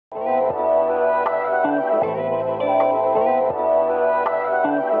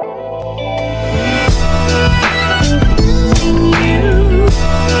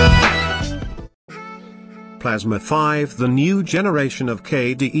Plasma 5. The new generation of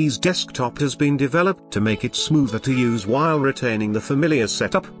KDE's desktop has been developed to make it smoother to use while retaining the familiar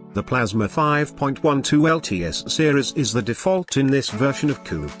setup. The Plasma 5.12 LTS series is the default in this version of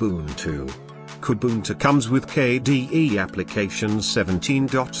Kubuntu. Kubuntu comes with KDE applications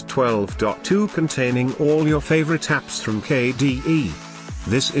 17.12.2 containing all your favorite apps from KDE.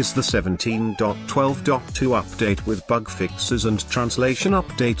 This is the 17.12.2 update with bug fixes and translation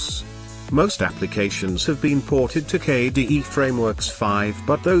updates. Most applications have been ported to KDE Frameworks 5,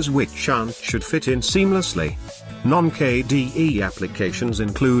 but those which aren't should fit in seamlessly. Non-KDE applications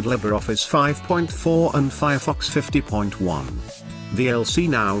include LibreOffice 5.4 and Firefox 50.1. VLC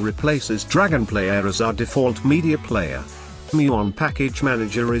now replaces Dragon Player as our default media player. Bionic Package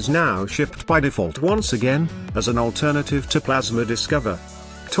Manager is now shipped by default once again, as an alternative to Plasma Discover.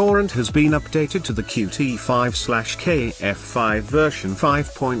 Torrent has been updated to the Qt5/KF5 version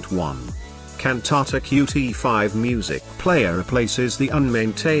 5.1. Cantata Qt5 Music Player replaces the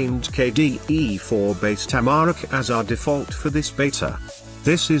unmaintained KDE4-based Tamarack as our default for this beta.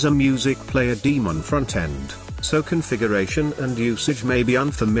 This is a music player daemon front-end, so configuration and usage may be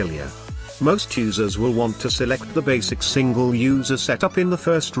unfamiliar. Most users will want to select the basic single-user setup in the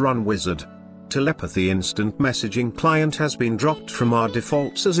first run wizard. Telepathy Instant Messaging Client has been dropped from our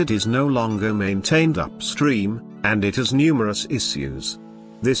defaults as it is no longer maintained upstream, and it has numerous issues.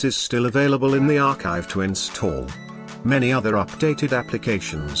 This is still available in the archive to install. Many other updated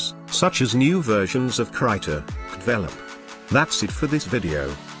applications, such as new versions of Krita, develop. That's it for this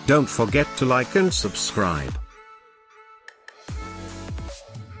video. Don't forget to like and subscribe.